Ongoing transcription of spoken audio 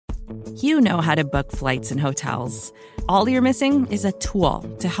You know how to book flights and hotels. All you're missing is a tool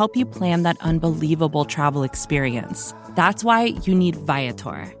to help you plan that unbelievable travel experience. That's why you need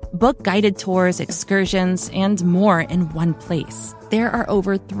Viator. Book guided tours, excursions, and more in one place. There are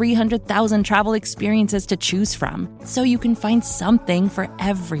over 300,000 travel experiences to choose from, so you can find something for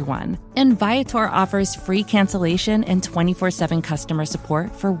everyone. And Viator offers free cancellation and 24/7 customer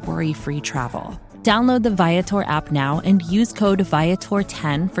support for worry-free travel. Download the Viator app now and use code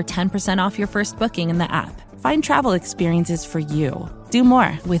Viator10 for 10% off your first booking in the app. Find travel experiences for you. Do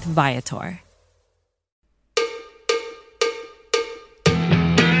more with Viator.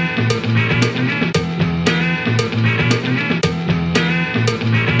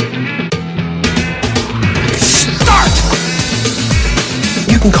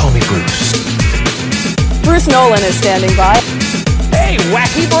 You can call me Bruce. Bruce Nolan is standing by. Hey,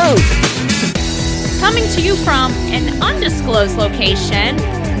 Wacky Bruce! Coming to you from an undisclosed location,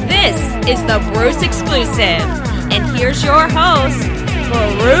 this is the Bruce Exclusive. And here's your host,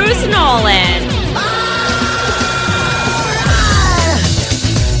 Bruce Nolan.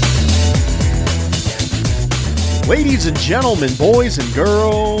 Ladies and gentlemen, boys and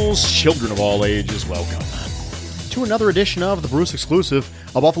girls, children of all ages, welcome to another edition of the Bruce Exclusive,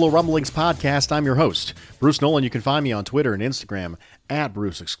 a Buffalo Rumblings podcast. I'm your host, Bruce Nolan. You can find me on Twitter and Instagram at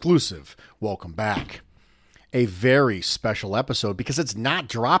Bruce Exclusive. Welcome back. A very special episode because it's not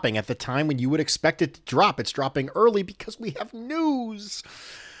dropping at the time when you would expect it to drop. It's dropping early because we have news.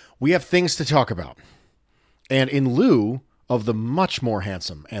 We have things to talk about. And in lieu of the much more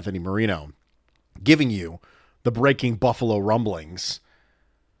handsome Anthony Marino giving you the Breaking Buffalo Rumblings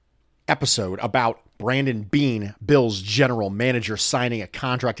episode about Brandon Beane, Bills general manager, signing a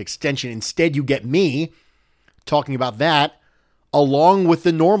contract extension. Instead, you get me talking about that along with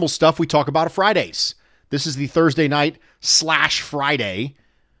the normal stuff we talk about on Fridays. This is the Thursday night / Friday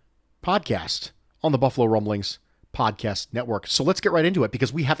podcast on the Buffalo Rumblings Podcast Network. So let's get right into it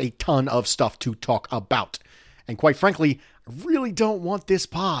because we have a ton of stuff to talk about. And quite frankly, I really don't want this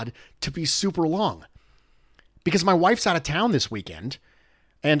pod to be super long because my wife's out of town this weekend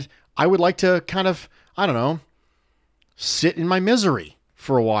and I would like to kind of, sit in my misery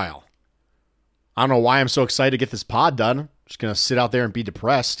for a while. I don't know why I'm so excited to get this pod done. I'm just going to sit out there and be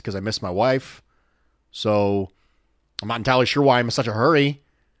depressed because I miss my wife. So I'm not entirely sure why I'm in such a hurry.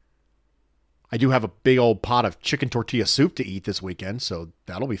 I do have a big old pot of chicken tortilla soup to eat this weekend, so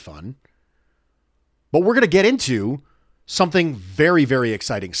that'll be fun. But we're going to get into something very, very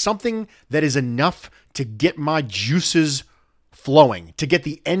exciting. Something that is enough to get my juices flowing, to get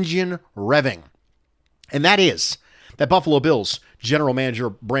the engine revving. And that is that Buffalo Bills general manager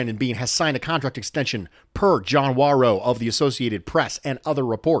Brandon Beane has signed a contract extension per John Warrow of the Associated Press and other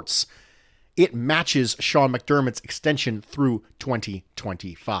reports. It matches Sean McDermott's extension through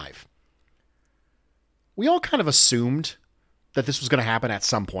 2025. We all kind of assumed that this was going to happen at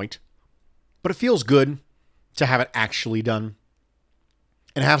some point, but it feels good to have it actually done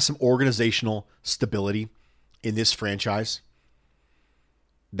and have some organizational stability in this franchise.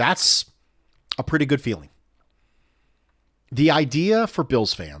 That's a pretty good feeling. The idea for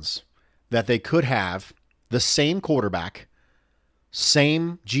Bills fans that they could have the same quarterback,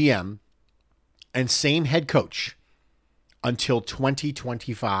 same GM, and same head coach until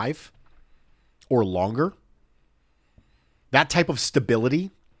 2025 or longer, that type of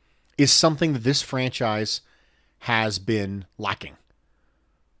stability is something that this franchise has been lacking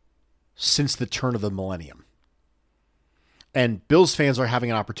since the turn of the millennium. And Bills fans are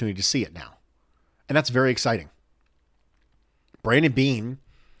having an opportunity to see it now. And that's very exciting. Brandon Beane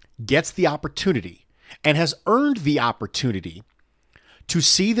gets the opportunity and has earned the opportunity to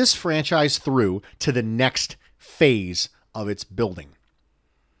see this franchise through to the next phase of its building.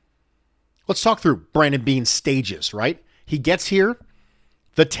 Let's talk through Brandon Beane's stages, right? He gets here,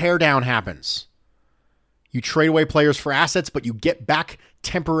 the teardown happens. You trade away players for assets, but you get back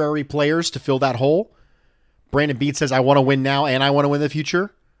temporary players to fill that hole. Brandon Beane says, I want to win now and I want to win in the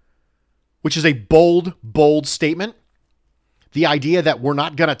future, which is a bold, bold statement. The idea that we're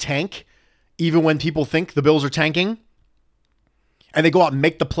not going to tank even when people think the Bills are tanking, and they go out and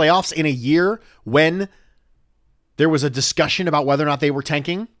make the playoffs in a year when there was a discussion about whether or not they were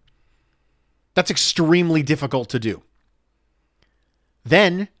tanking. That's extremely difficult to do.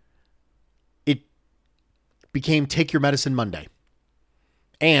 Then it became Take Your Medicine Monday.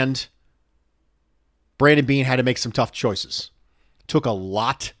 And Brandon Beane had to make some tough choices. Took a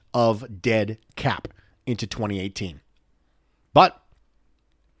lot of dead cap into 2018. But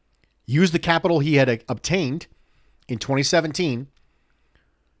used the capital he had obtained in 2017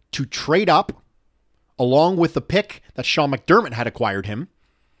 to trade up along with the pick that Sean McDermott had acquired him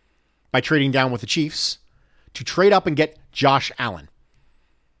by trading down with the Chiefs to trade up and get Josh Allen.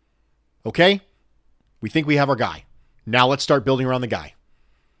 Okay? We think we have our guy. Now let's start building around the guy.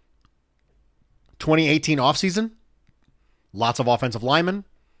 2018 offseason, lots of offensive linemen,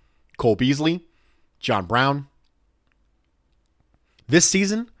 Cole Beasley, John Brown. This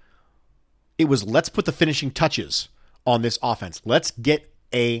season, it was let's put the finishing touches on this offense. Let's get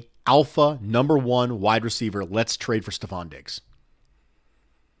a alpha number one wide receiver. Let's trade for Stephon Diggs.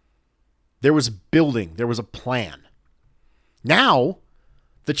 There was building. There was a plan. Now,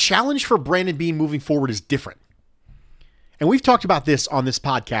 the challenge for Brandon Beane moving forward is different. And we've talked about this on this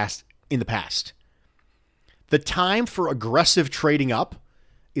podcast in the past. The time for aggressive trading up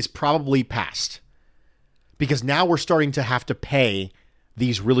is probably past. Because now we're starting to have to pay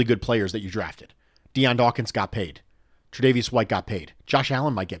these really good players that you drafted. Deion Dawkins got paid. Tre'Davious White got paid. Josh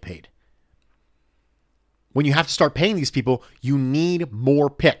Allen might get paid. When you have to start paying these people, you need more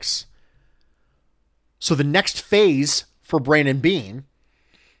picks. So the next phase for Brandon Beane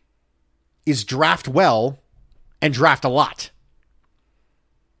is draft well and draft a lot.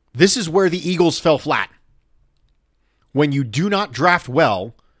 This is where the Eagles fell flat. When you do not draft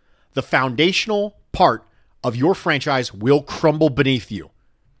well, the foundational part of your franchise will crumble beneath you,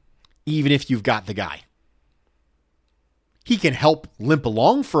 even if you've got the guy. He can help limp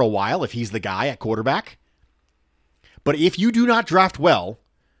along for a while if he's the guy at quarterback. But if you do not draft well,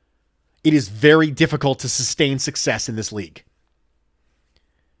 it is very difficult to sustain success in this league.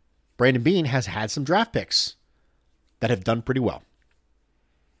 Brandon Beane has had some draft picks that have done pretty well.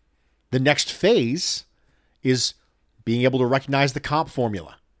 The next phase is being able to recognize the comp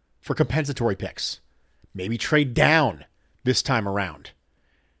formula for compensatory picks. Maybe trade down this time around.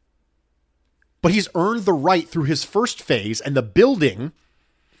 But he's earned the right through his first phase and the building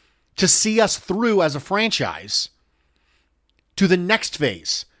to see us through as a franchise to the next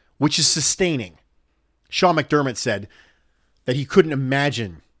phase, which is sustaining. Sean McDermott said that he couldn't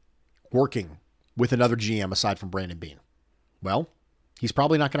imagine working with another GM aside from Brandon Beane. Well, he's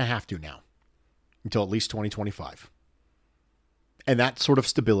probably not going to have to now until at least 2025. And that sort of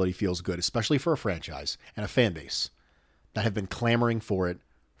stability feels good, especially for a franchise and a fan base that have been clamoring for it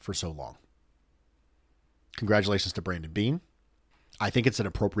for so long. Congratulations to Brandon Beane. I think it's an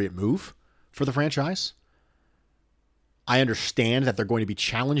appropriate move for the franchise. I understand that there are going to be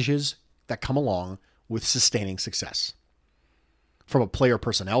challenges that come along with sustaining success. From a player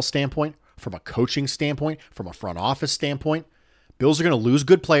personnel standpoint, from a coaching standpoint, from a front office standpoint, Bills are going to lose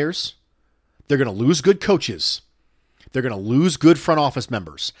good players. They're going to lose good coaches. They're going to lose good front office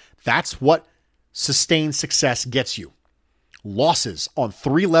members. That's what sustained success gets you. Losses on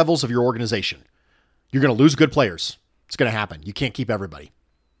 3 levels of your organization. You're going to lose good players. It's going to happen. You can't keep everybody.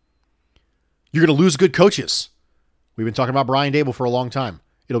 You're going to lose good coaches. We've been talking about Brian Dable for a long time.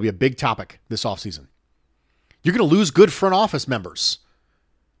 It'll be a big topic this offseason. You're going to lose good front office members.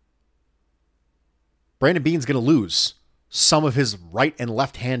 Brandon Beane's going to lose some of his right and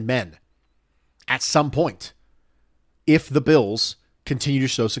left-hand men at some point if the Bills continue to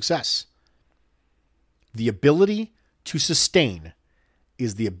show success. The ability to sustain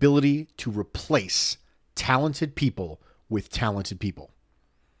is the ability to replace talented people with talented people.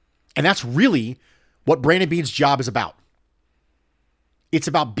 And that's really what Brandon Beane's job is about. It's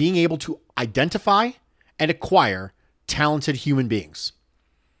about being able to identify and acquire talented human beings.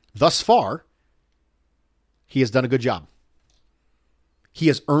 Thus far, he has done a good job. He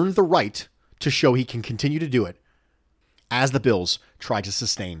has earned the right to show he can continue to do it as the Bills try to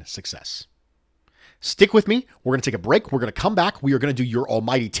sustain success. Stick with me. We're going to take a break. We're going to come back. We are going to do your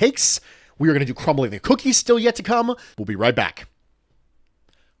almighty takes. We are going to do crumbling the cookies still yet to come. We'll be right back.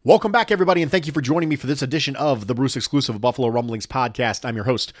 Welcome back, everybody, and thank you for joining me for this edition of the Bruce Exclusive Buffalo Rumblings podcast. I'm your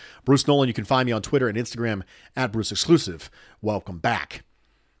host, Bruce Nolan. You can find me on Twitter and Instagram at Bruce Exclusive. Welcome back.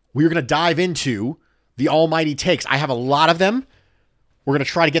 We are going to dive into the almighty takes. I have a lot of them. We're going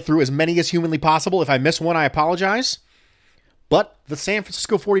to try to get through as many as humanly possible. If I miss one, I apologize. But the San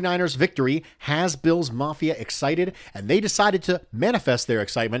Francisco 49ers victory has Bills Mafia excited, and they decided to manifest their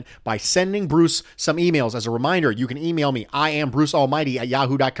excitement by sending Bruce some emails. As a reminder, you can email me,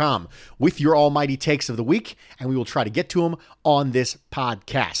 iambrucealmighty@yahoo.com, with your almighty takes of the week, and we will try to get to them on this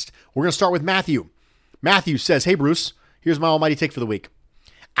podcast. We're going to start with Matthew. Matthew says, hey, Bruce, here's my almighty take for the week.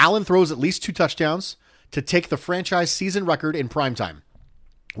 Allen throws at least 2 touchdowns to take the franchise season record in primetime.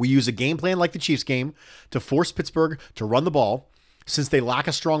 We use a game plan like the Chiefs game to force Pittsburgh to run the ball since they lack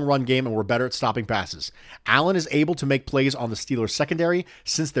a strong run game and we're better at stopping passes. Allen is able to make plays on the Steelers secondary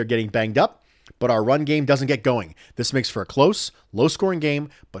since they're getting banged up, but our run game doesn't get going. This makes for a close, low-scoring game,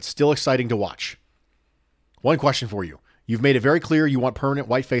 but still exciting to watch. One question for you. You've made it very clear you want permanent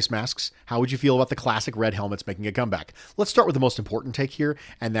white face masks. How would you feel about the classic red helmets making a comeback? Let's start with the most important take here,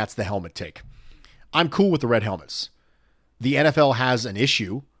 and that's the helmet take. I'm cool with the red helmets. The NFL has an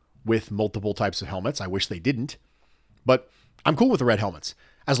issue with multiple types of helmets. I wish they didn't, but I'm cool with the red helmets.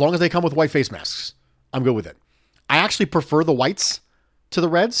 As long as they come with white face masks, I'm good with it. I actually prefer the whites to the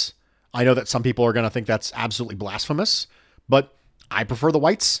reds. I know that some people are going to think that's absolutely blasphemous, but I prefer the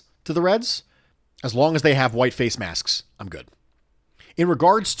whites to the reds. As long as they have white face masks, I'm good. In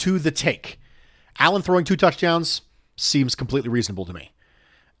regards to the take, Allen throwing 2 touchdowns seems completely reasonable to me.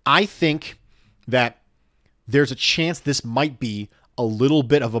 I think that there's a chance this might be a little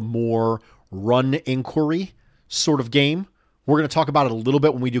bit of a more run inquiry sort of game. We're going to talk about it a little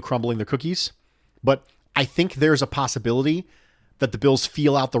bit when we do Crumbling the Cookies, but I think there's a possibility that the Bills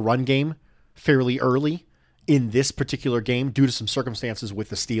feel out the run game fairly early in this particular game due to some circumstances with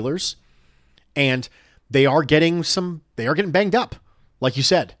the Steelers. And they are getting banged up, like you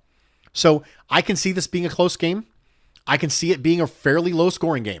said. So I can see this being a close game. I can see it being a fairly low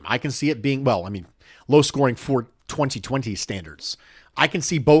scoring game. I can see it being, low scoring for 2020 standards. I can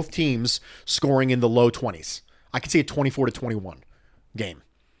see both teams scoring in the low 20s. I can see a 24-21 game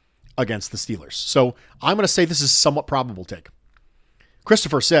against the Steelers. So I'm going to say this is a somewhat probable take.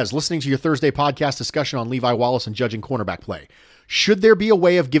 Christopher says, listening to your Thursday podcast discussion on Levi Wallace and judging cornerback play, should there be a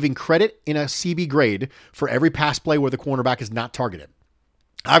way of giving credit in a CB grade for every pass play where the cornerback is not targeted?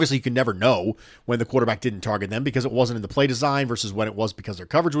 Obviously, you can never know when the quarterback didn't target them because it wasn't in the play design versus when it was because their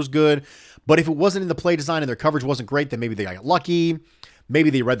coverage was good. But if it wasn't in the play design and their coverage wasn't great, then maybe they got lucky.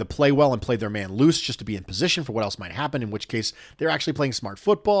 Maybe they read the play well and played their man loose just to be in position for what else might happen, in which case they're actually playing smart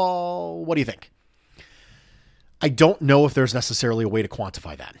football. What do you think? I don't know if there's necessarily a way to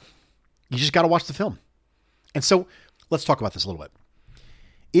quantify that. You just got to watch the film. And so let's talk about this a little bit.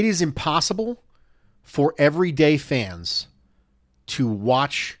 It is impossible for everyday fans to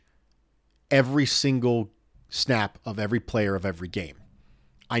watch every single snap of every player of every game.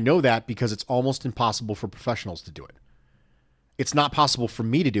 I know that because it's almost impossible for professionals to do it. It's not possible for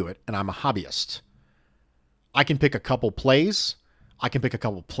me to do it, and I'm a hobbyist. I can pick a couple plays. I can pick a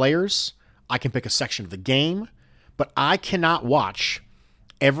couple players. I can pick a section of the game, but I cannot watch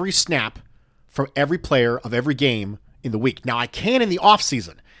every snap from every player of every game in the week. Now, I can in the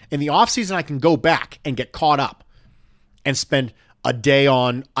offseason. In the offseason, I can go back and get caught up and spend a day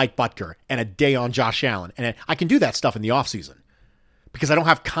on Ike Butker and a day on Josh Allen. And I can do that stuff in the offseason because I don't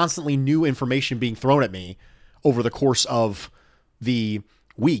have constantly new information being thrown at me over the course of the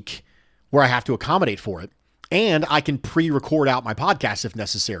week where I have to accommodate for it. And I can pre-record out my podcast if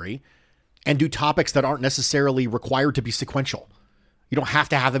necessary and do topics that aren't necessarily required to be sequential. You don't have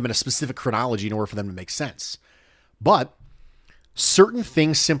to have them in a specific chronology in order for them to make sense. But certain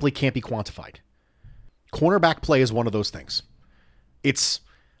things simply can't be quantified. Cornerback play is one of those things. It's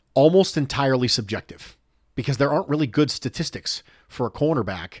almost entirely subjective because there aren't really good statistics for a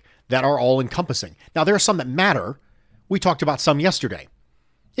cornerback that are all encompassing. Now, there are some that matter. We talked about some yesterday.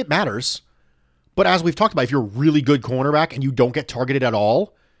 It matters. But as we've talked about, if you're a really good cornerback and you don't get targeted at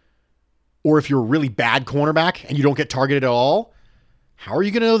all, or if you're a really bad cornerback and you don't get targeted at all, how are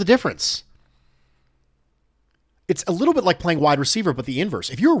you going to know the difference? It's a little bit like playing wide receiver, but the inverse.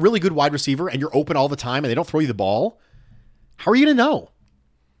 If you're a really good wide receiver and you're open all the time and they don't throw you the ball, how are you going to know?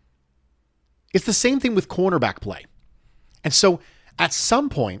 It's the same thing with cornerback play. And so at some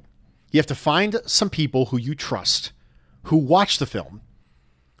point, you have to find some people who you trust, who watch the film,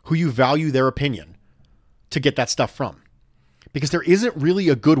 who you value their opinion to get that stuff from. Because there isn't really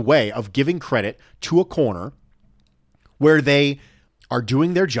a good way of giving credit to a corner where they are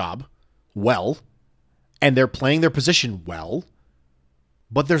doing their job well and they're playing their position well,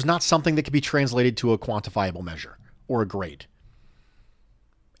 but there's not something that can be translated to a quantifiable measure or a grade.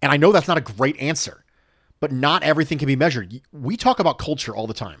 And I know that's not a great answer, but not everything can be measured. We talk about culture all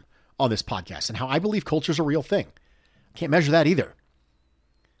the time on this podcast and how I believe culture is a real thing. Can't measure that either.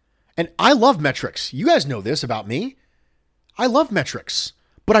 And I love metrics. You guys know this about me. I love metrics,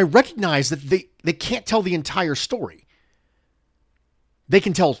 but I recognize that they can't tell the entire story. They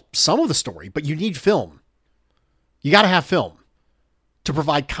can tell some of the story, but you need film. You got to have film to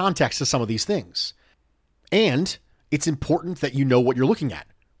provide context to some of these things. And it's important that you know what you're looking at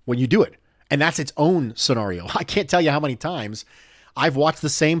when you do it. And that's its own scenario. I can't tell you how many times I've watched the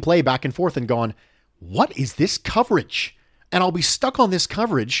same play back and forth and gone, what is this coverage? And I'll be stuck on this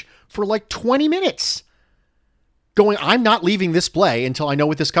coverage for like 20 minutes going, I'm not leaving this play until I know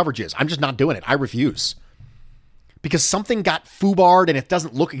what this coverage is. I'm just not doing it. I refuse. Because something got foobarred and it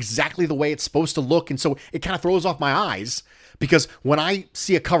doesn't look exactly the way it's supposed to look. And so it kind of throws off my eyes. Because when I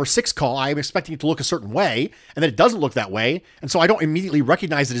see a cover 6 call, I'm expecting it to look a certain way, and then it doesn't look that way. And so I don't immediately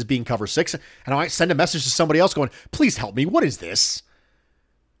recognize it as being cover 6. And I might send a message to somebody else going, please help me. What is this?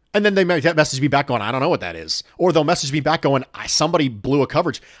 And then they might message me back going, I don't know what that is. Or they'll message me back going, somebody blew a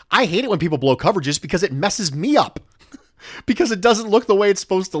coverage. I hate it when people blow coverages because it messes me up. Because it doesn't look the way it's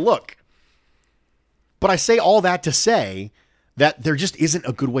supposed to look. But I say all that to say that there just isn't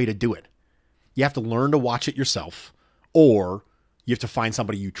a good way to do it. You have to learn to watch it yourself, or you have to find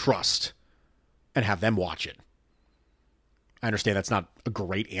somebody you trust and have them watch it. I understand that's not a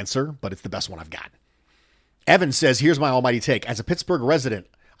great answer, but it's the best one I've got. Evan says, here's my almighty take. As a Pittsburgh resident,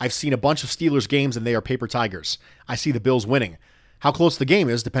 I've seen a bunch of Steelers games and they are paper tigers. I see the Bills winning. How close the game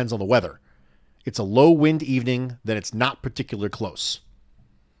is depends on the weather. It's a low wind evening, then it's not particularly close.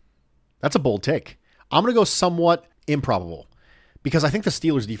 That's a bold take. I'm going to go somewhat improbable because I think the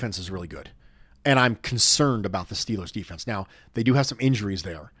Steelers defense is really good. And I'm concerned about the Steelers defense. Now, they do have some injuries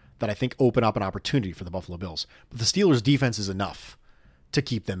there that I think open up an opportunity for the Buffalo Bills. But the Steelers defense is enough to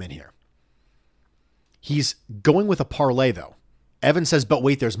keep them in here. He's going with a parlay, though. Evan says, but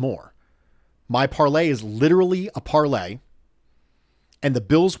wait, there's more. My parlay is literally a parlay, and the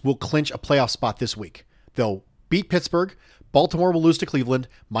Bills will clinch a playoff spot this week. They'll beat Pittsburgh. Baltimore will lose to Cleveland.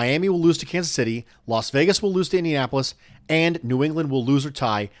 Miami will lose to Kansas City. Las Vegas will lose to Indianapolis. And New England will lose or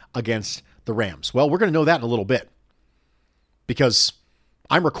tie against the Rams. Well, we're going to know that in a little bit because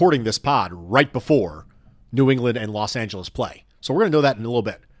I'm recording this pod right before New England and Los Angeles play. So we're going to know that in a little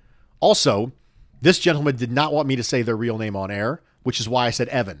bit. Also, this gentleman did not want me to say their real name on air, which is why I said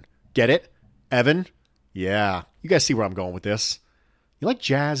Evan. Get it? Evan? Yeah. You guys see where I'm going with this. You like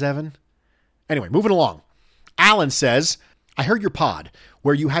jazz, Evan? Anyway, moving along. Alan says, I heard your pod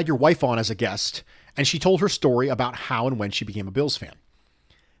where you had your wife on as a guest, and she told her story about how and when she became a Bills fan.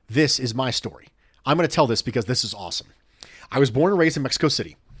 This is my story. I'm going to tell this because this is awesome. I was born and raised in Mexico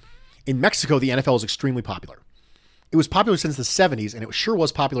City. In Mexico, the NFL is extremely popular. It was popular since the 70s, and it sure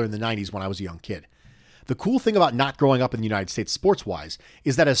was popular in the 90s when I was a young kid. The cool thing about not growing up in the United States sports-wise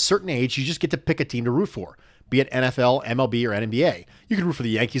is that at a certain age, you just get to pick a team to root for, be it NFL, MLB, or NBA. You can root for the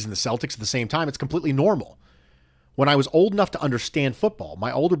Yankees and the Celtics at the same time. It's completely normal. When I was old enough to understand football,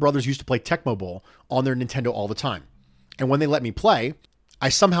 my older brothers used to play Tecmo Bowl on their Nintendo all the time. And when they let me play, I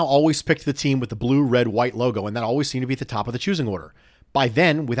somehow always picked the team with the blue, red, white logo, and that always seemed to be at the top of the choosing order. By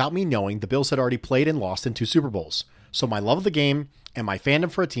then, without me knowing, the Bills had already played and lost in 2 Super Bowls. So my love of the game and my fandom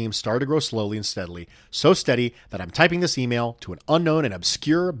for a team started to grow slowly and steadily, so steady that I'm typing this email to an unknown and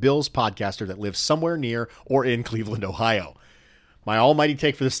obscure Bills podcaster that lives somewhere near or in Cleveland, Ohio. My almighty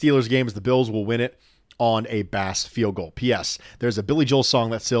take for the Steelers game is the Bills will win it on a Bass field goal. P.S. There's a Billy Joel song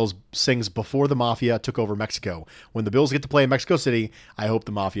that sings before the Mafia took over Mexico. When the Bills get to play in Mexico City, I hope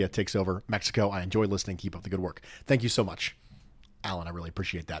the Mafia takes over Mexico. I enjoy listening. Keep up the good work. Thank you so much, Alan. I really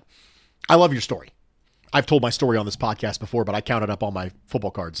appreciate that. I love your story. I've told my story on this podcast before, but I counted up all my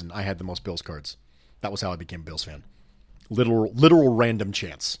football cards, and I had the most Bills cards. That was how I became a Bills fan. Literal random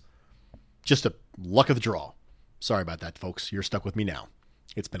chance. Just a luck of the draw. Sorry about that, folks. You're stuck with me now.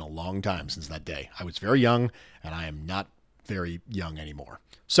 It's been a long time since that day. I was very young, and I am not very young anymore.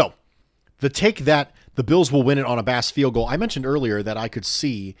 So, the take that the Bills will win it on a Bass field goal, I mentioned earlier that I could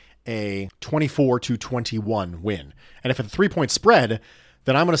see a 24-21 win. And if it's a 3-point spread,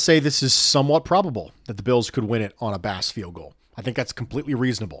 then I'm going to say this is somewhat probable that the Bills could win it on a Bass field goal. I think that's completely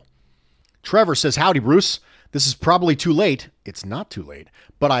reasonable. Trevor says, howdy, Bruce. This is probably too late. It's not too late,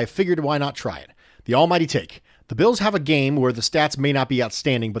 but I figured why not try it. The almighty take. The Bills have a game where the stats may not be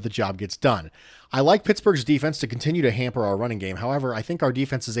outstanding, but the job gets done. I like Pittsburgh's defense to continue to hamper our running game. However, I think our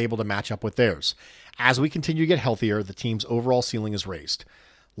defense is able to match up with theirs. As we continue to get healthier, the team's overall ceiling is raised.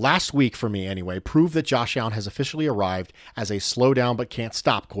 Last week, for me anyway, proved that Josh Allen has officially arrived as a slow down but can't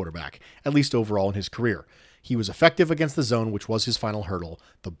stop quarterback, at least overall in his career. He was effective against the zone, which was his final hurdle.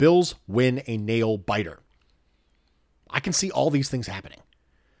 The Bills win a nail biter. I can see all these things happening.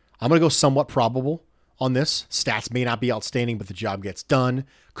 I'm going to go somewhat probable on this. Stats may not be outstanding, but the job gets done.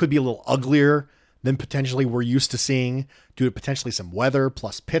 Could be a little uglier than potentially we're used to seeing due to potentially some weather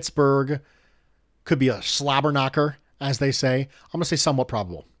plus Pittsburgh. Could be a slobber knocker, as they say. I'm going to say somewhat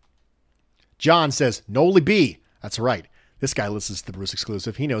probable. John says, Noli B. That's right. This guy listens to the Bruce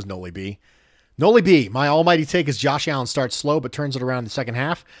exclusive. He knows Noli B. Noli B. My almighty take is Josh Allen starts slow but turns it around in the second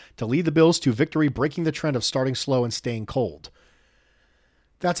half to lead the Bills to victory, breaking the trend of starting slow and staying cold.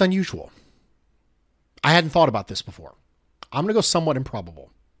 That's unusual. I hadn't thought about this before. I'm going to go somewhat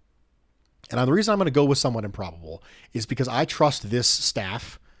improbable. And the reason I'm going to go with somewhat improbable is because I trust this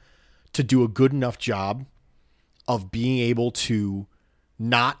staff to do a good enough job of being able to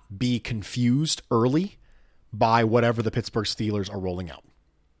not be confused early by whatever the Pittsburgh Steelers are rolling out.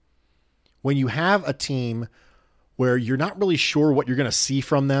 When you have a team where you're not really sure what you're going to see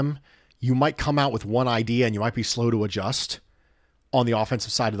from them, you might come out with one idea and you might be slow to adjust on the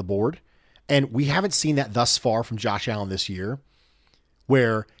offensive side of the board. And we haven't seen that thus far from Josh Allen this year,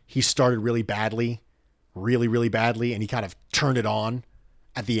 where he started really badly, and he kind of turned it on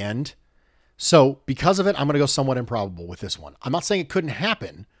at the end. So because of it, I'm going to go somewhat improbable with this one. I'm not saying it couldn't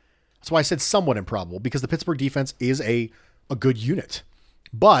happen. That's why I said somewhat improbable, because the Pittsburgh defense is a good unit.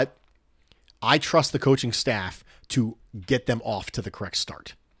 But I trust the coaching staff to get them off to the correct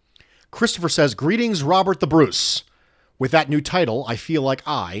start. Christopher says, greetings, Robert the Bruce. With that new title, I feel like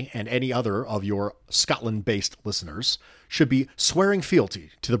I and any other of your Scotland-based listeners should be swearing fealty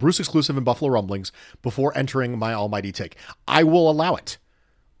to the Bruce exclusive and Buffalo Rumblings before entering my almighty take. I will allow it.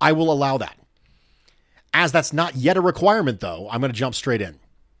 I will allow that. As that's not yet a requirement, though, I'm going to jump straight in.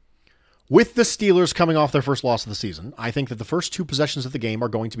 With the Steelers coming off their first loss of the season, I think that the first 2 possessions of the game are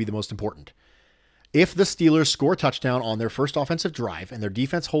going to be the most important. If the Steelers score a touchdown on their first offensive drive and their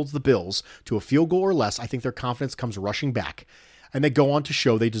defense holds the Bills to a field goal or less, I think their confidence comes rushing back, and they go on to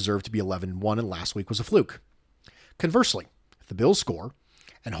show they deserve to be 11-1 and last week was a fluke. Conversely, if the Bills score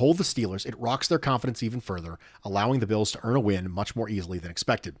and hold the Steelers, it rocks their confidence even further, allowing the Bills to earn a win much more easily than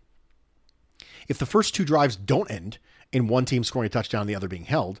expected. If the first 2 drives don't end in one team scoring a touchdown and the other being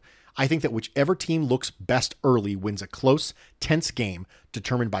held, I think that whichever team looks best early wins a close, tense game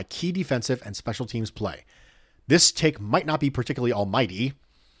determined by key defensive and special teams play. This take might not be particularly almighty,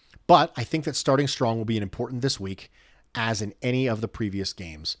 but I think that starting strong will be important this week, as in any of the previous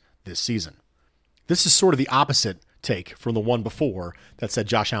games this season. This is sort of the opposite take from the one before that said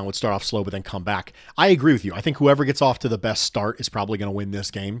Josh Allen would start off slow but then come back. I agree with you. I think whoever gets off to the best start is probably going to win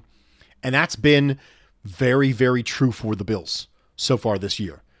this game. And that's been very, very true for the Bills so far this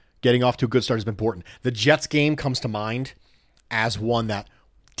year. Getting off to a good start has been important. The Jets game comes to mind as one that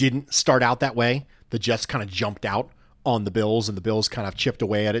didn't start out that way. The Jets kind of jumped out on the Bills, and the Bills kind of chipped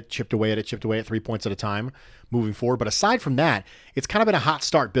away at 3 points at a time moving forward. But aside from that, it's kind of been a hot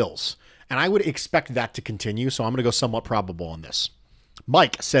start Bills. And I would expect that to continue, so I'm going to go somewhat probable on this.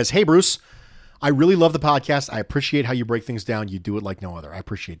 Mike says, hey, Bruce, I really love the podcast. I appreciate how you break things down. You do it like no other. I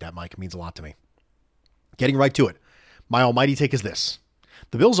appreciate that, Mike. It means a lot to me. Getting right to it. My almighty take is this.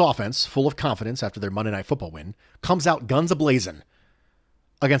 The Bills' offense, full of confidence after their Monday Night Football win, comes out guns a-blazing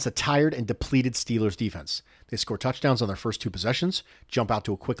against a tired and depleted Steelers defense. They score touchdowns on their first 2 possessions, jump out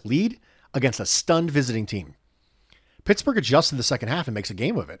to a quick lead against a stunned visiting team. Pittsburgh adjusts in the second half and makes a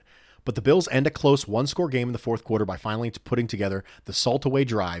game of it, but the Bills end a close 1-score game in the fourth quarter by finally putting together the salt-away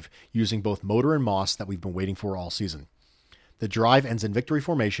drive using both motor and moss that we've been waiting for all season. The drive ends in victory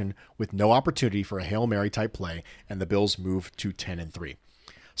formation with no opportunity for a Hail Mary type play, and the Bills move to 10-3.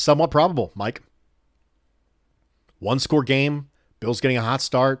 Somewhat probable, Mike. 1-score game, Bills getting a hot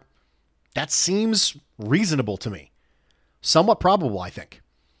start. That seems reasonable to me. Somewhat probable, I think,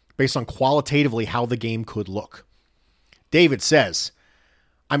 based on qualitatively how the game could look. David says,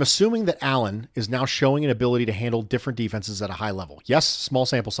 I'm assuming that Allen is now showing an ability to handle different defenses at a high level. Yes, small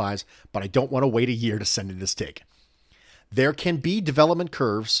sample size, but I don't want to wait a year to send in this take. There can be development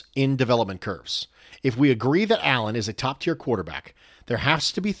curves in development curves. If we agree that Allen is a top-tier quarterback, there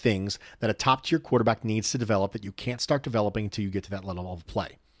has to be things that a top-tier quarterback needs to develop that you can't start developing until you get to that level of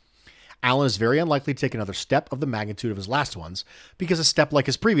play. Allen is very unlikely to take another step of the magnitude of his last ones, because a step like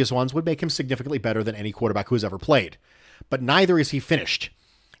his previous ones would make him significantly better than any quarterback who has ever played. But neither is he finished.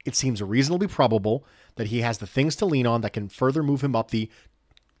 It seems reasonably probable that he has the things to lean on that can further move him up the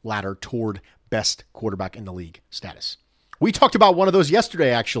ladder toward best quarterback in the league status. We talked about one of those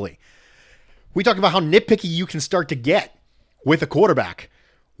yesterday, actually. We talked about how nitpicky you can start to get with a quarterback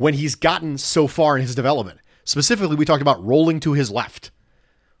when he's gotten so far in his development. Specifically, we talked about rolling to his left.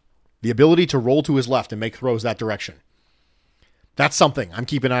 The ability to roll to his left and make throws that direction. That's something I'm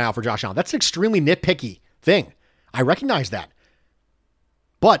keeping an eye out for Josh Allen. That's an extremely nitpicky thing. I recognize that.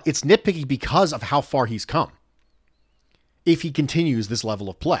 But it's nitpicky because of how far he's come. If he continues this level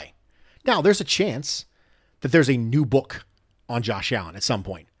of play. Now, there's a chance that there's a new book on Josh Allen at some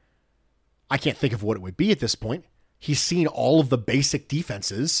point. I can't think of what it would be at this point. He's seen all of the basic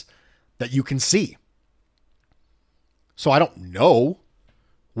defenses that you can see. So I don't know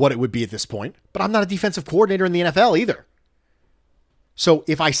what it would be at this point, but I'm not a defensive coordinator in the NFL either. So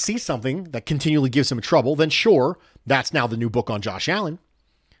if I see something that continually gives him trouble, then sure, that's now the new book on Josh Allen.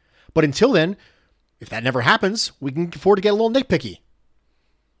 But until then, if that never happens, we can afford to get a little nitpicky.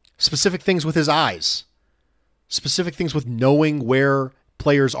 Specific things with his eyes. Specific things with knowing where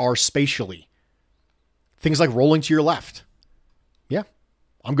players are spatially. Things like rolling to your left. Yeah,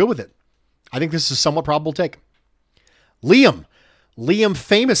 I'm good with it. I think this is a somewhat probable take. Liam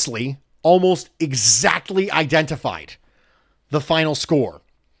famously almost exactly identified the final score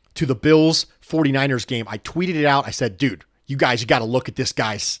to the Bills 49ers game. I tweeted it out. I said, dude, you got to look at this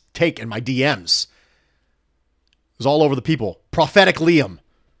guy's take in my DMs. It was all over the people. Prophetic Liam.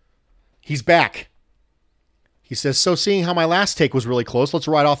 He's back. He says, so seeing how my last take was really close, let's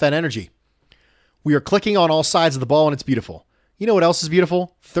ride off that energy. We are clicking on all sides of the ball and it's beautiful. You know what else is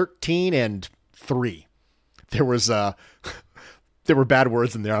beautiful? 13-3. There were bad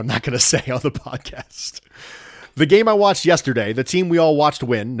words in there I'm not going to say on the podcast. The game I watched yesterday, the team we all watched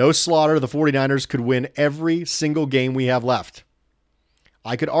win, no slaughter, the 49ers could win every single game we have left.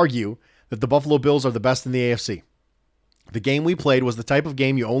 I could argue that the Buffalo Bills are the best in the AFC. The game we played was the type of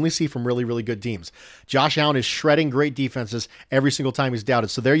game you only see from really, really good teams. Josh Allen is shredding great defenses every single time he's doubted.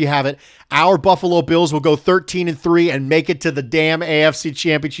 So there you have it. Our Buffalo Bills will go 13-3 and make it to the damn AFC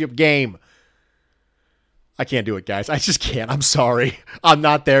Championship game. I can't do it, guys. I just can't. I'm sorry. I'm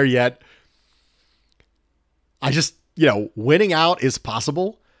not there yet. I just, winning out is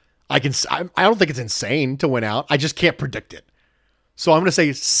possible. I don't think it's insane to win out. I just can't predict it. So I'm going to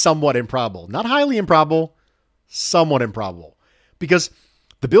say somewhat improbable. Not highly improbable. Somewhat improbable, because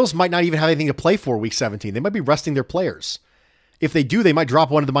the Bills might not even have anything to play for week 17. They might be resting their players. If they do, they might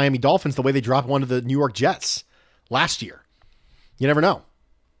drop one of the Miami Dolphins the way they dropped one of the New York Jets last year. You never know.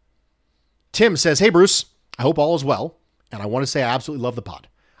 Tim says, hey, Bruce, I hope all is well. And I want to say I absolutely love the pod.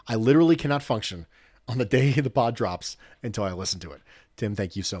 I literally cannot function on the day the pod drops until I listen to it. Tim,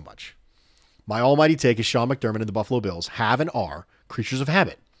 thank you so much. My almighty take is Sean McDermott and the Buffalo Bills have and are creatures of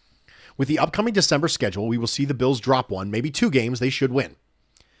habit. With the upcoming December schedule, we will see the Bills drop one, maybe 2 games they should win.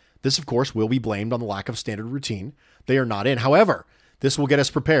 This, of course, will be blamed on the lack of standard routine they are not in. However, this will get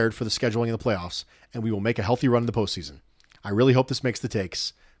us prepared for the scheduling of the playoffs, and we will make a healthy run in the postseason. I really hope this makes the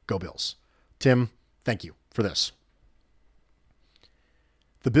takes. Go Bills. Tim, thank you for this.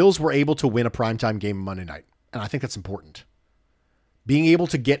 The Bills were able to win a primetime game on Monday night, and I think that's important. Being able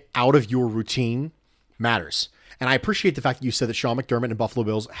to get out of your routine matters. And I appreciate the fact that you said that Sean McDermott and Buffalo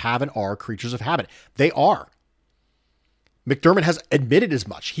Bills have and are creatures of habit. They are. McDermott has admitted as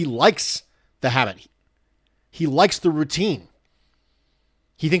much. He likes the habit. He likes the routine.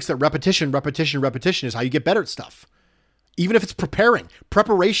 He thinks that repetition is how you get better at stuff. Even if it's preparing.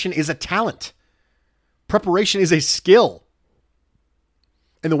 Preparation is a talent. Preparation is a skill.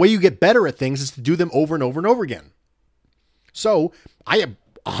 And the way you get better at things is to do them over and over and over again. So I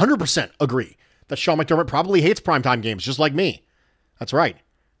 100% agree that Sean McDermott probably hates primetime games, just like me. That's right.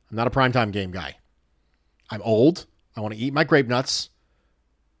 I'm not a primetime game guy. I'm old. I want to eat my grape nuts,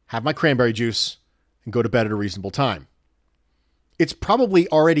 have my cranberry juice, and go to bed at a reasonable time. It's probably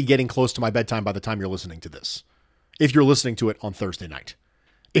already getting close to my bedtime by the time you're listening to this. If you're listening to it on Thursday night.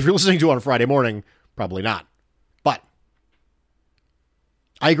 If you're listening to it on Friday morning, probably not. But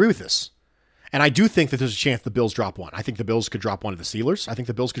I agree with this. And I do think that there's a chance the Bills drop one. I think the Bills could drop one of the Steelers. I think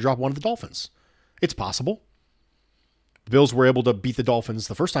the Bills could drop one of the Dolphins. It's possible. The Bills were able to beat the Dolphins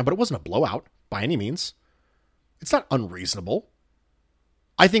the first time, but it wasn't a blowout by any means. It's not unreasonable.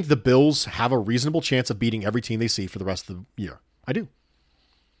 I think the Bills have a reasonable chance of beating every team they see for the rest of the year. I do.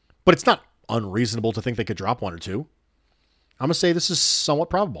 But it's not unreasonable to think they could drop 1 or 2. I'm going to say this is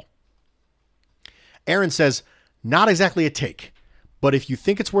somewhat probable. Aaron says, not exactly a take, but if you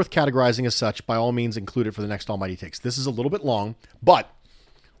think it's worth categorizing as such, by all means include it for the next Almighty Takes. This is a little bit long, but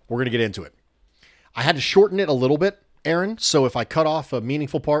we're going to get into it. I had to shorten it a little bit, Aaron, so if I cut off a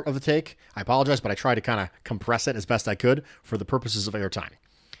meaningful part of the take, I apologize, but I tried to kind of compress it as best I could for the purposes of airtime.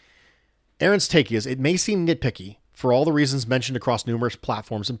 Aaron's take is, it may seem nitpicky for all the reasons mentioned across numerous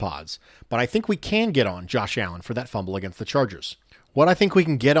platforms and pods, but I think we can get on Josh Allen for that fumble against the Chargers. What I think we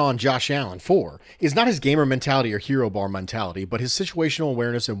can get on Josh Allen for is not his gamer mentality or hero ball mentality, but his situational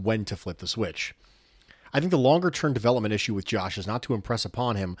awareness and when to flip the switch. I think the longer-term development issue with Josh is not to impress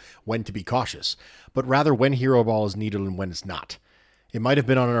upon him when to be cautious, but rather when hero ball is needed and when it's not. It might have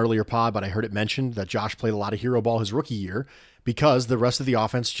been on an earlier pod, but I heard it mentioned that Josh played a lot of hero ball his rookie year because the rest of the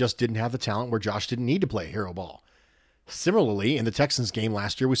offense just didn't have the talent where Josh didn't need to play hero ball. Similarly, in the Texans game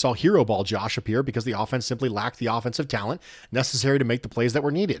last year, we saw hero ball Josh appear because the offense simply lacked the offensive talent necessary to make the plays that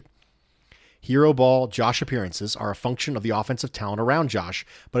were needed. Hero ball Josh appearances are a function of the offensive talent around Josh,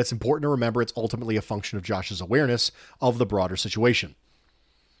 but it's important to remember it's ultimately a function of Josh's awareness of the broader situation.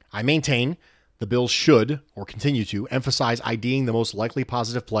 I maintain the Bills should, or continue to, emphasize IDing the most likely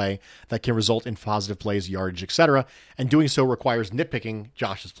positive play that can result in positive plays, yardage, etc., and doing so requires nitpicking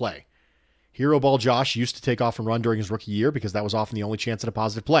Josh's play. Hero ball Josh used to take off and run during his rookie year because that was often the only chance at a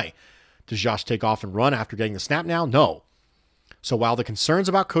positive play. Does Josh take off and run after getting the snap now? No. So while the concerns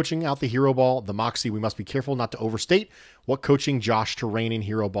about coaching out the hero ball, the moxie, we must be careful not to overstate what coaching Josh to rein in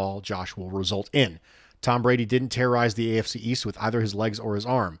hero ball Josh will result in. Tom Brady didn't terrorize the AFC East with either his legs or his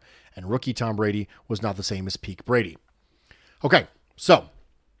arm, and rookie Tom Brady was not the same as peak Brady. Okay, so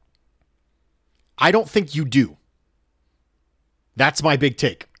I don't think you do. That's my big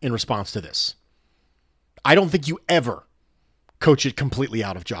take in response to this. I don't think you ever coach it completely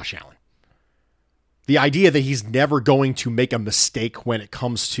out of Josh Allen. The idea that he's never going to make a mistake when it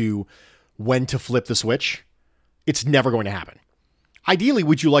comes to when to flip the switch, it's never going to happen. Ideally,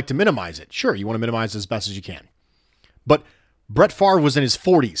 would you like to minimize it? Sure, you want to minimize it as best as you can. But Brett Favre was in his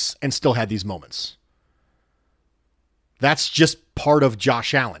 40s and still had these moments. That's just part of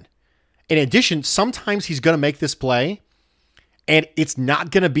Josh Allen. In addition, sometimes he's going to make this play and it's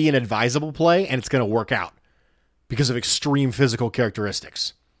not going to be an advisable play and it's going to work out because of extreme physical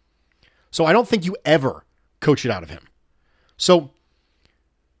characteristics. So I don't think you ever coach it out of him. So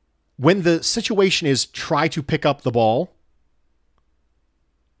when the situation is try to pick up the ball,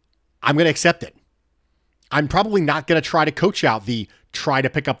 I'm going to accept it. I'm probably not going to try to coach out the try to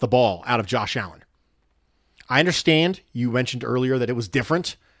pick up the ball out of Josh Allen. I understand you mentioned earlier that it was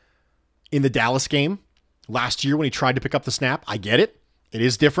different in the Dallas game last year when he tried to pick up the snap. I get it. It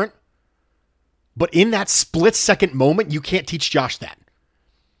is different. But in that split second moment, you can't teach Josh that.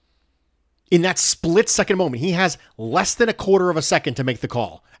 In that split second moment, he has less than a quarter of a second to make the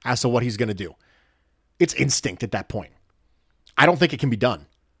call as to what he's going to do. It's instinct at that point. I don't think it can be done.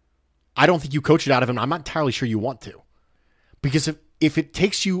 I don't think you coach it out of him. I'm not entirely sure you want to. Because if it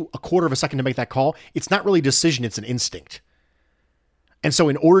takes you a quarter of a second to make that call, it's not really a decision, it's an instinct. And so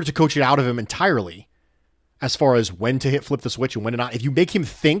in order to coach it out of him entirely, as far as when to flip the switch and when to not, if you make him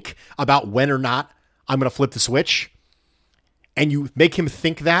think about when or not I'm going to flip the switch, and you make him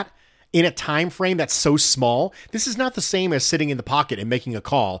think that in a time frame that's so small, this is not the same as sitting in the pocket and making a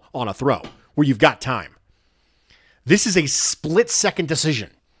call on a throw where you've got time. This is a split-second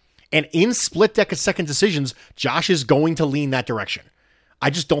decision. And in split-second decisions, Josh is going to lean that direction. I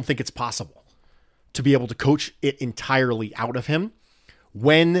just don't think it's possible to be able to coach it entirely out of him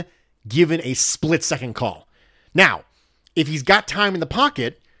when given a split-second call. Now, if he's got time in the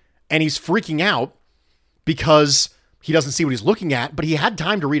pocket and he's freaking out because he doesn't see what he's looking at, but he had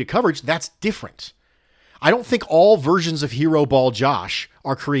time to read a coverage, that's different. I don't think all versions of hero ball Josh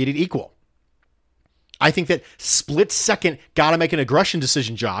are created equal. I think that split second, got to make an aggression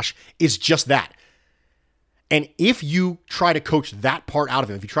decision, Josh, is just that. And if you try to coach that part out of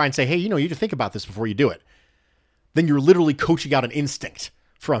him, if you try and say, hey, you need to think about this before you do it, then you're literally coaching out an instinct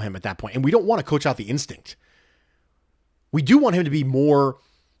from him at that point. And we don't want to coach out the instinct. We do want him to be more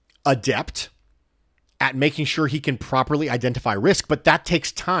adept at making sure he can properly identify risk, but that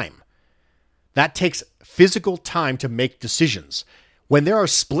takes time. That takes physical time to make decisions. When there are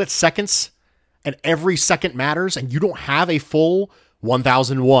split seconds and every second matters and you don't have a full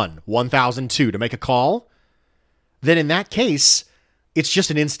 1001, 1002 to make a call, then in that case, it's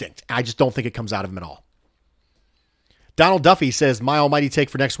just an instinct. I just don't think it comes out of him at all. Donald Duffy says, my almighty take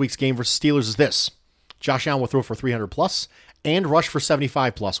for next week's game versus Steelers is this. Josh Allen will throw for 300 plus and rush for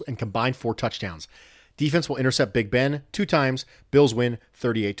 75 plus and combine 4 touchdowns. Defense will intercept Big Ben 2 times. Bills win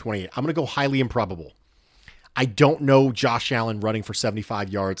 38-28. I'm going to go highly improbable. I don't know Josh Allen running for 75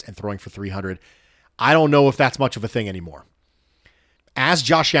 yards and throwing for 300. I don't know if that's much of a thing anymore. As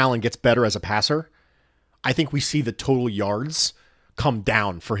Josh Allen gets better as a passer, I think we see the total yards come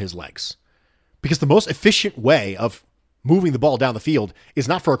down for his legs. Because the most efficient way of moving the ball down the field is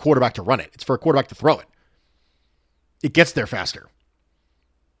not for a quarterback to run it. It's for a quarterback to throw it. It gets there faster.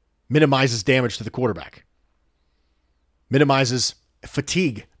 Minimizes damage to the quarterback. Minimizes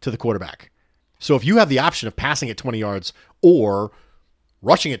fatigue to the quarterback. So if you have the option of passing at 20 yards or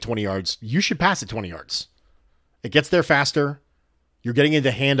rushing at 20 yards, you should pass at 20 yards. It gets there faster. You're getting in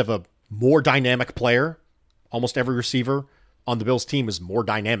the hand of a more dynamic player. Almost every receiver on the Bills team is more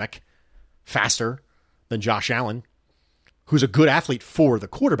dynamic, faster than Josh Allen, who's a good athlete for the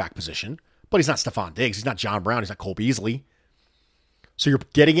quarterback position, but he's not Stephon Diggs. He's not John Brown. He's not Cole Beasley. So you're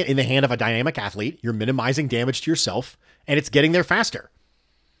getting it in the hand of a dynamic athlete. You're minimizing damage to yourself, and it's getting there faster.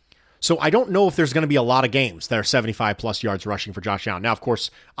 So I don't know if there's going to be a lot of games that are 75 plus yards rushing for Josh Allen. Now, of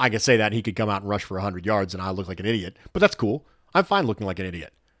course, I could say that and he could come out and rush for 100 yards and I look like an idiot, but that's cool. I'm fine looking like an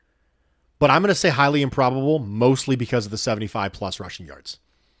idiot. But I'm going to say highly improbable, mostly because of the 75 plus rushing yards.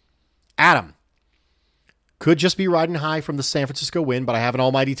 Adam. Could just be riding high from the San Francisco win, but I have an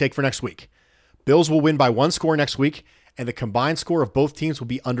almighty take for next week. Bills will win by 1 score next week, and the combined score of both teams will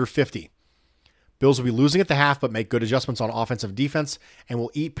be under 50. Bills will be losing at the half, but make good adjustments on offense and defense, and will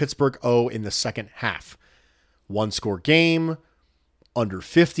eat Pittsburgh O in the second half. 1 score game, under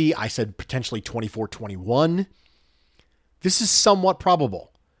 50. I said potentially 24-21. This is somewhat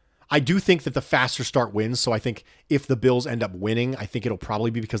probable. I do think that the faster start wins, so I think if the Bills end up winning, I think it'll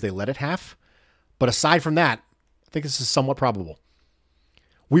probably be because they led at half. But aside from that, I think this is somewhat probable.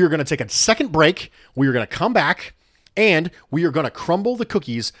 We are going to take a second break. We are going to come back, and we are going to crumble the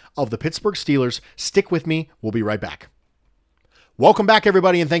cookies of the Pittsburgh Steelers. Stick with me. We'll be right back. Welcome back,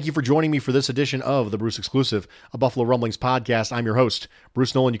 everybody, and thank you for joining me for this edition of the Bruce Exclusive, a Buffalo Rumblings podcast. I'm your host,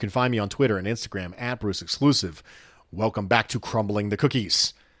 Bruce Nolan. You can find me on Twitter and Instagram at Bruce Exclusive. Welcome back to Crumbling the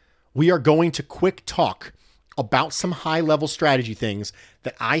Cookies. We are going to quick talk about some high-level strategy things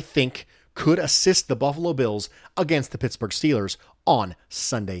that I think could assist the Buffalo Bills against the Pittsburgh Steelers on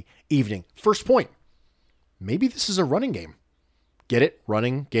Sunday evening. First point, maybe this is a running game. Get it?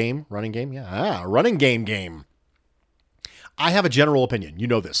 Running game? Yeah, running game. I have a general opinion, you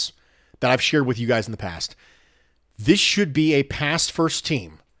know this, that I've shared with you guys in the past. This should be a pass-first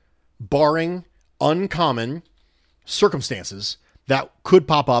team, barring uncommon circumstances that could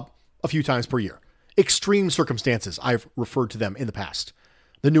pop up a few times per year. Extreme circumstances, I've referred to them in the past.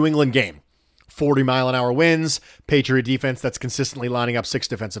 The New England game, 40-mile-an-hour winds, Patriot defense that's consistently lining up 6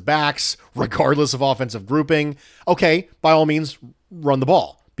 defensive backs, regardless of offensive grouping. Okay, by all means, run the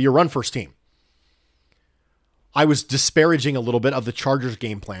ball. Be a run-first team. I was disparaging a little bit of the Chargers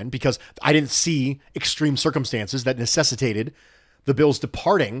game plan because I didn't see extreme circumstances that necessitated the Bills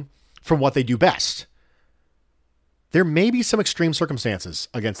departing from what they do best. There may be some extreme circumstances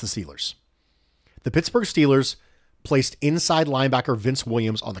against the Steelers. The Pittsburgh Steelers placed inside linebacker Vince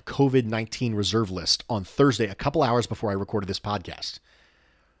Williams on the COVID-19 reserve list on Thursday, a couple hours before I recorded this podcast.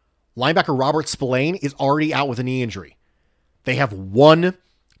 Linebacker Robert Spillane is already out with a knee injury. They have one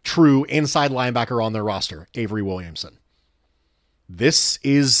true inside linebacker on their roster, Avery Williamson. This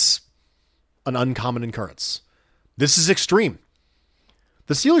is an uncommon occurrence. This is extreme.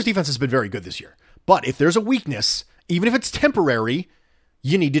 The Steelers defense has been very good this year, but if there's a weakness, even if it's temporary,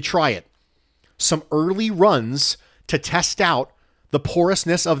 you need to try it. Some early runs to test out the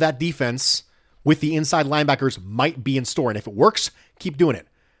porousness of that defense with the inside linebackers might be in store. And if it works, keep doing it.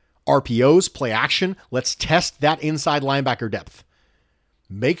 RPOs, play action. Let's test that inside linebacker depth.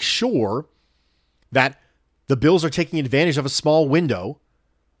 Make sure that the Bills are taking advantage of a small window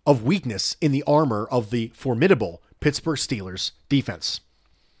of weakness in the armor of the formidable Pittsburgh Steelers defense.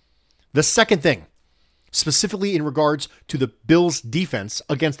 The second thing, specifically in regards to the Bills defense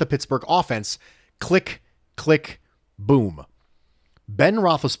against the Pittsburgh offense, click, boom. Ben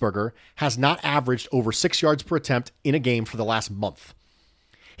Roethlisberger has not averaged over 6 yards per attempt in a game for the last month.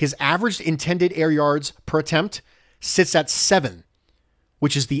 His averaged intended air yards per attempt sits at 7,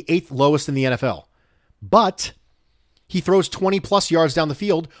 which is the 8th lowest in the NFL. But he throws 20-plus yards down the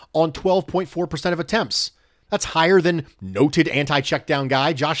field on 12.4% of attempts. That's higher than noted anti-checkdown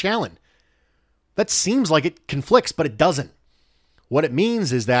guy Josh Allen. That seems like it conflicts, but it doesn't. What it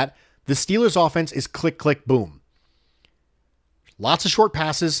means is that the Steelers' offense is click, boom. Lots of short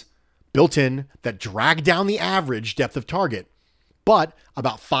passes built in that drag down the average depth of target, but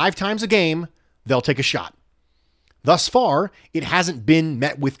about 5 times a game, they'll take a shot. Thus far, it hasn't been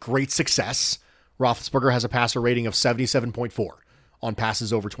met with great success. Roethlisberger has a passer rating of 77.4 on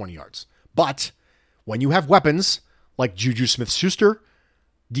passes over 20 yards. But when you have weapons like Juju Smith-Schuster,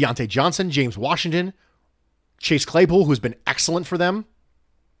 Deontay Johnson, James Washington, Chase Claypool, who's been excellent for them,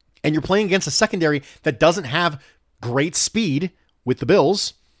 and you're playing against a secondary that doesn't have great speed with the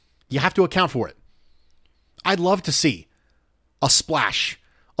Bills, you have to account for it. I'd love to see a splash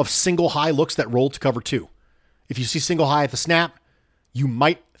of single high looks that roll to cover 2. If you see single high at the snap, you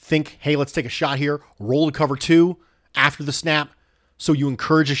might think, hey, let's take a shot here, roll to cover 2 after the snap, so you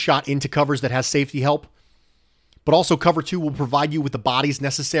encourage a shot into covers that has safety help. But also cover 2 will provide you with the bodies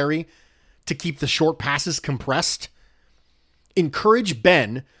necessary to keep the short passes compressed. Encourage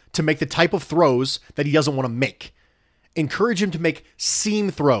Ben to make the type of throws that he doesn't want to make. Encourage him to make seam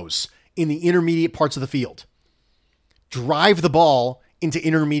throws in the intermediate parts of the field. Drive the ball into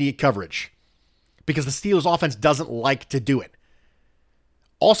intermediate coverage because the Steelers offense doesn't like to do it.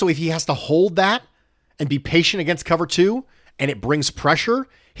 Also, if he has to hold that and be patient against cover 2 and it brings pressure,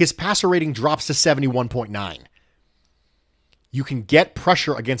 his passer rating drops to 71.9. You can get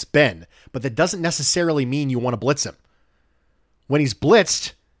pressure against Ben, but that doesn't necessarily mean you want to blitz him. When he's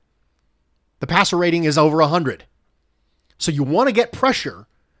blitzed, the passer rating is over 100. So you want to get pressure,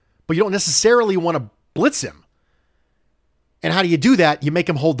 but you don't necessarily want to blitz him. And how do you do that? You make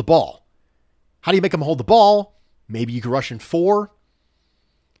him hold the ball. How do you make him hold the ball? Maybe you can rush in 4.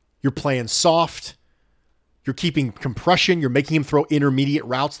 You're playing soft. You're keeping compression. You're making him throw intermediate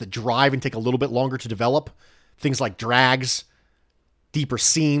routes that drive and take a little bit longer to develop. Things like drags, deeper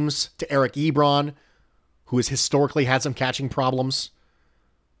seams to Eric Ebron, who has historically had some catching problems.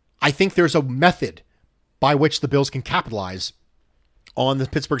 I think there's a method by which the Bills can capitalize on the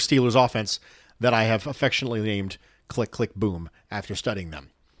Pittsburgh Steelers offense that I have affectionately named Click, Click, Boom after studying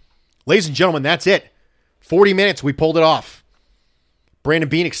them. Ladies and gentlemen, that's it. 40 minutes, we pulled it off. Brandon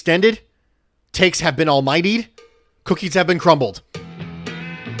Beane extended. Takes have been almightied. Cookies have been crumbled.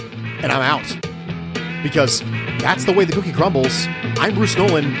 And I'm out. Because that's the way the cookie crumbles. I'm Bruce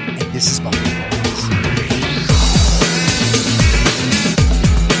Nolan, and this is Buffalo Bills.